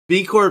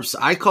B Corps,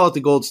 I call it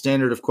the gold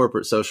standard of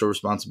corporate social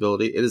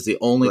responsibility. It is the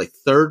only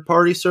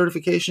third-party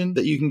certification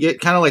that you can get,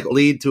 kind of like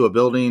LEED to a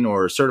building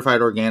or certified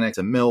organic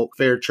to milk,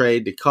 fair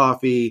trade to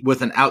coffee,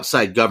 with an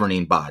outside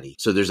governing body.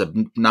 So there's a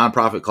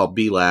nonprofit called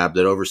B Lab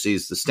that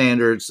oversees the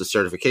standards, the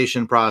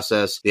certification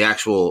process, the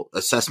actual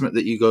assessment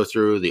that you go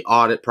through, the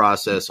audit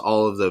process,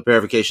 all of the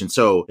verification.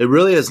 So it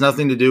really has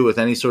nothing to do with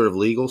any sort of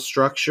legal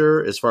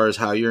structure as far as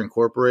how you're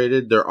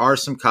incorporated. There are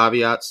some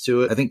caveats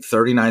to it. I think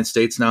 39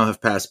 states now have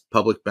passed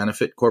public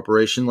benefit corporation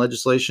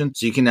legislation.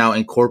 So you can now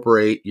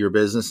incorporate your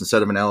business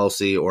instead of an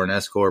LLC or an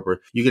S Corp,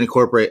 or you can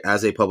incorporate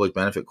as a public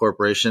benefit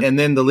corporation. And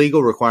then the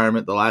legal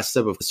requirement, the last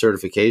step of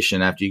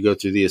certification, after you go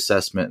through the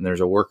assessment, and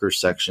there's a workers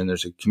section,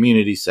 there's a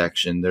community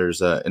section, there's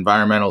an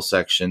environmental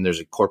section, there's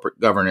a corporate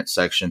governance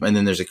section, and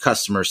then there's a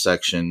customer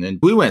section. And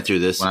we went through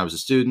this when I was a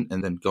student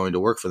and then going to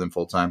work for them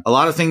full time. A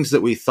lot of things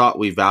that we thought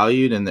we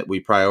valued and that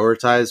we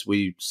prioritized,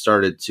 we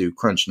started to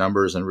crunch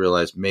numbers and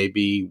realize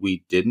maybe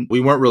we didn't. We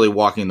weren't really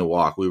walking the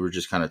walk. We were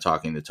just kind of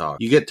talking the talk.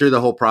 You get through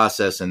the whole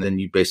process and then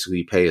you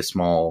basically pay a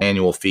small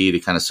annual fee to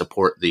kind of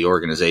support the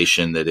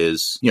organization that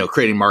is,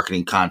 creating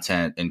marketing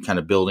content and kind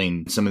of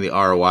building some of the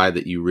ROI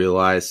that you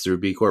realize through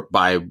B Corp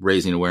by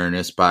raising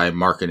awareness, by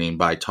marketing,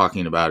 by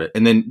talking about it.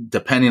 And then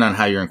depending on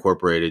how you're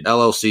incorporated,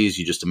 LLCs,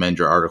 you just amend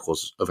your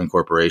articles of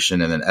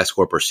incorporation, and then S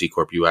Corp or C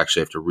Corp, you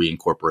actually have to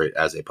reincorporate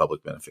as a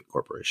public benefit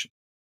corporation.